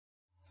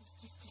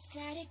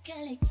Static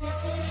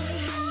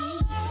electricity,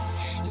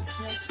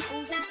 it's us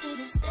moving to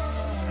the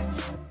sound.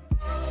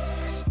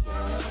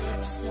 Your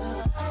lips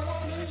are all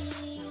I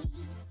need.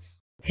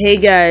 Hey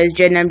guys,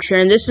 Jed Nemch,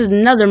 and this is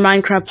another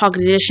Minecraft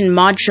Pocket Edition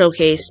mod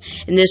showcase,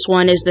 and this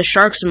one is the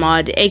Sharks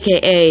mod,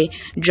 aka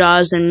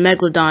Jaws and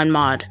Megalodon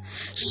mod.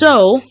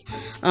 So,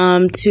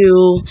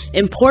 to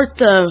import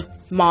the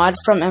mod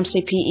from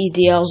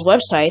MCPEDL's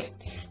website,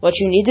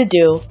 what you need to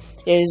do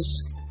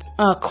is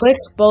click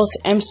both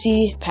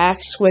MC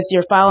packs with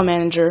your file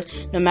manager,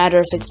 no matter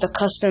if it's the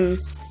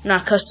no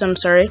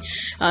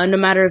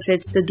matter if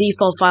it's the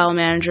default file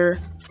manager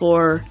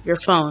for your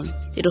phone,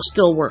 it'll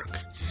still work.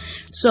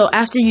 So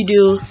after you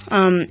do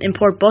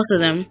import both of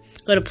them,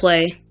 go to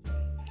play,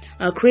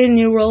 create a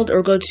new world,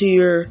 or go to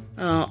your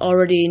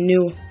already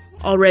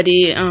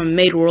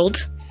made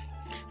world.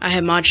 I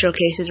have mod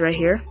showcases right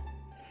here.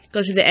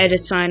 Go to the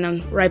edit sign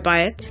right by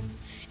it,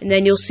 and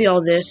then you'll see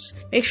all this.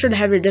 Make sure to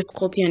have your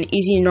difficulty on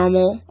easy,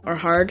 normal, or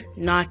hard,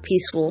 not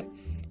peaceful,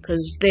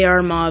 because they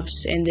are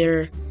mobs and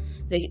they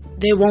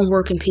won't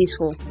work in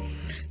peaceful.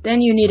 Then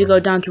you need to go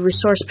down to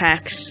resource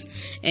packs,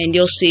 and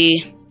you'll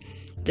see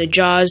the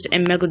Jaws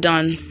and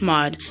Megalodon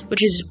mod,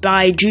 which is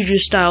by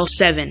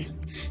JujuStyle7.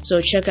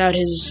 So check out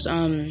his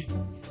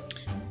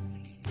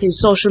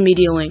social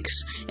media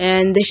links,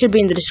 and they should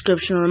be in the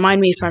description. Remind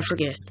me if I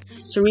forget.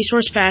 So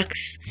resource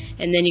packs,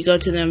 and then you go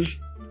to them,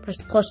 press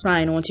the plus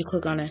sign once you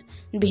click on it.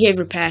 And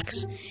behavior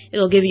packs,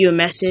 it'll give you a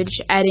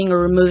message. Adding or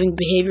removing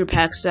behavior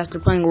packs after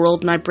playing a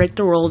world might break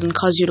the world and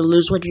cause you to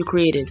lose what you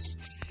created.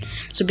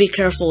 So be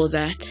careful of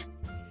that.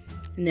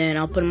 And then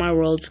I'll put in my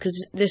world, because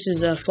this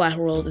is a flat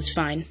world, it's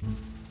fine.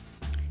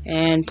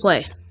 And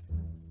play.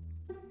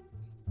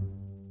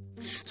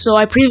 So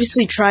I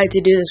previously tried to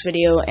do this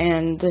video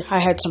and I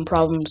had some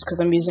problems because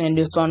I'm using a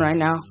new phone right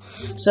now.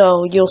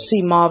 So you'll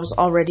see mobs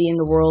already in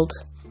the world.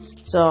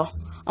 So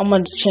I'm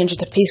going to change it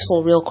to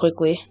peaceful real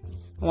quickly.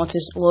 Once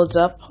it loads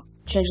up,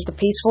 change it to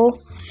peaceful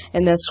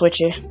and then switch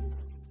it.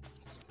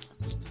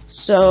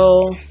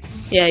 So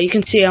yeah, you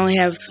can see I only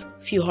have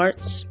a few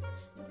hearts.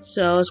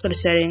 So let's go to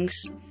settings.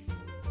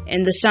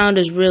 And the sound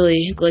is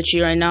really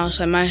glitchy right now,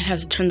 so I might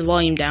have to turn the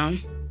volume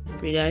down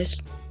for you guys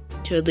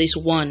to at least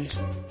 1.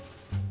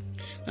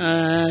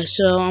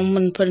 So I'm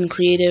going to put in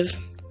creative,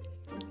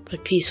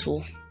 put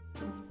peaceful.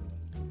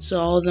 So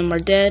all of them are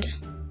dead.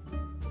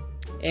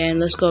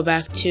 And let's go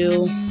back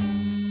to...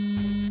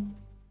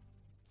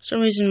 For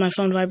some reason my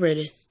phone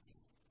vibrated.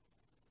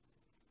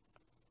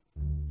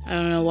 I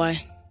don't know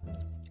why.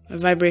 My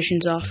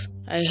vibration's off.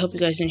 I hope you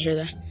guys didn't hear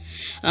that.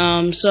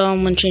 So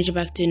I'm going to change it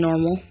back to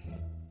normal.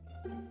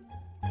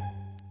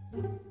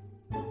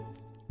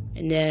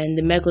 And then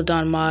the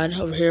Megalodon mod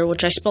over here,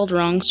 which I spelled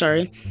wrong,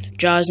 sorry.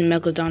 Jaws and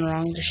Megalodon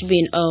wrong. There should be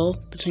an O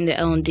between the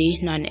L and D,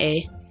 not an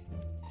A.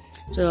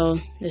 So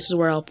this is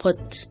where I'll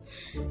put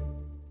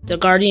the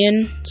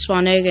Guardian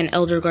spawn egg and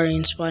Elder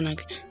Guardian spawn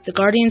egg. The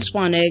Guardian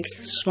spawn egg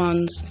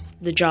spawns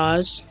the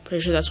Jaws,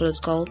 pretty sure that's what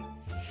it's called.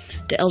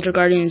 The Elder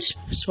Guardian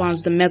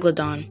spawns the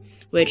Megalodon,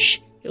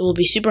 which it will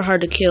be super hard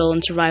to kill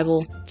in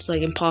survival. It's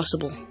like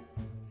impossible.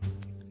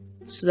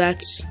 So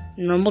that's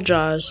normal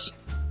Jaws.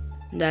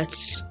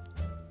 This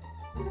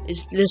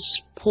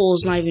pool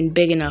is not even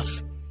big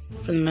enough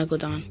for the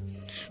Megalodon.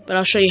 But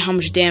I'll show you how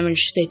much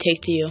damage they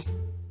take to you.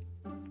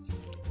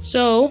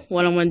 So,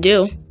 what I'm going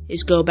to do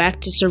is go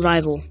back to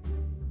survival.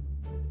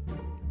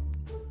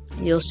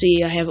 And you'll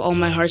see I have all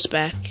my hearts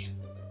back.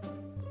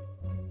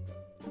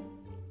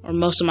 Or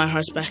most of my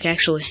hearts back,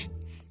 actually.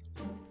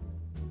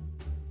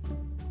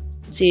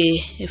 Let's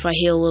see if I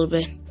heal a little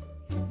bit.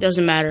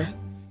 Doesn't matter.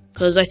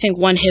 Because I think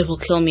one hit will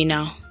kill me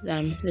now that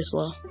I'm this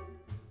low.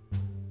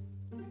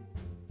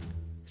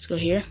 Let's go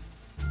here.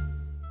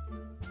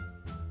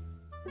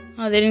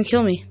 Oh, they didn't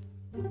kill me.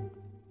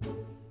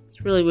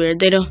 It's really weird.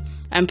 They don't.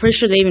 I'm pretty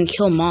sure they even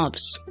kill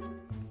mobs,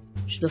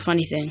 which is the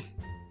funny thing.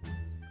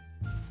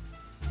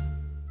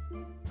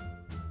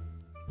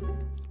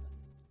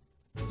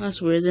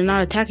 That's weird. They're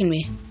not attacking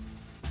me.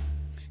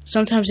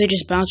 Sometimes they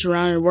just bounce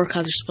around and work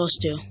how they're supposed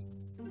to.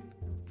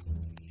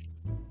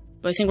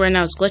 But I think right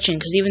now it's glitching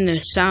because even the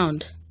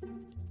sound.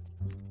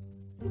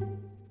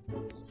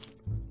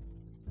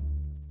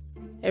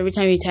 Every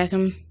time you attack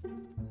him,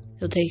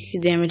 he'll take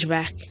damage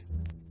back.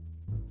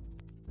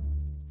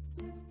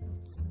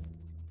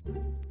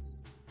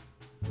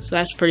 So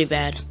that's pretty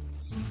bad.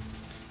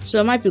 So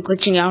it might be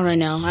glitching out right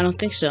now. I don't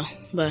think so,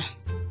 but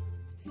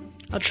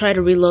I'll try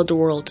to reload the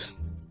world.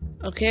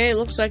 Okay, it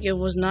looks like it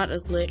was not a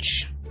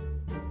glitch.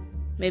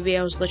 Maybe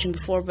I was glitching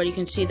before, but you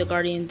can see the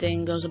Guardian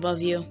thing goes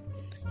above you,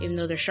 even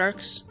though they're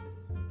sharks.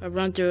 I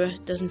run through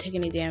it, doesn't take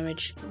any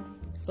damage.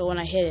 But when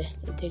I hit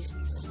it, it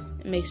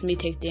makes me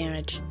take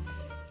damage.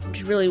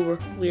 Which is really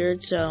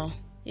weird, so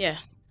yeah,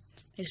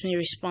 makes me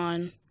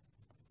respawn.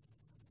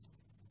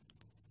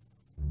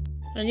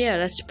 And yeah,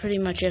 that's pretty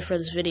much it for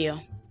this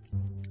video.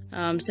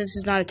 Since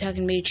it's not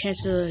attacking me,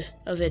 chances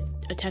of it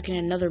attacking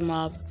another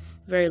mob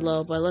very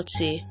low, but let's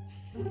see.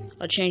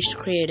 I'll change to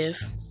creative.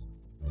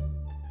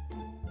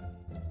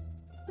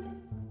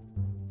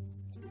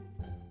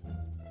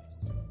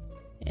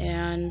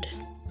 and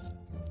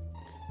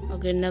I'll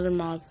get another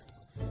mob.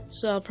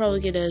 So I'll probably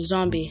get a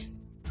zombie.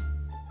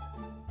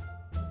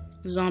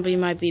 Zombie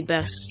might be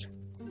best.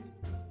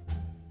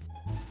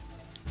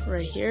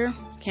 Right here.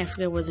 Can't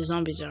forget where the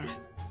zombies are.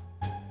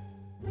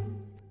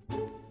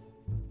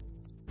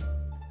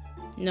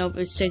 Nope,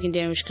 it's taking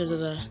damage because of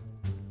the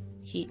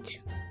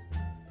heat.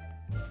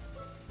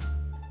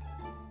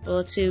 But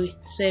let's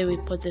say we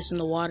put this in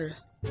the water.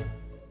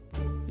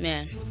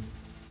 Man.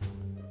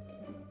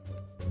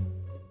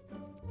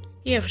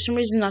 Yeah, for some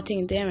reason not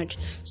taking damage.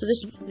 So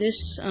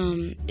this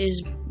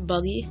is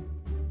buggy.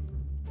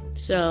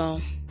 So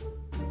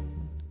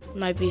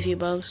might be a few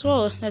bugs.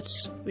 Well,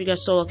 we got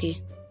so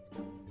lucky.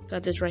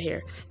 Got this right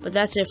here. But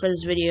that's it for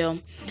this video.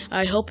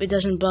 I hope it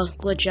doesn't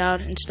glitch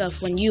out and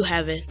stuff when you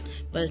have it.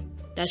 But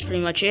that's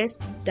pretty much it.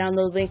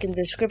 Download link in the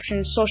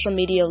description. Social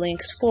media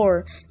links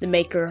for the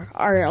maker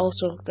are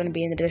also going to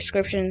be in the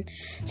description.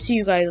 See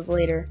you guys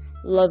later.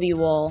 Love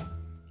you all.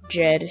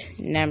 Jed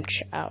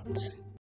Nemch out.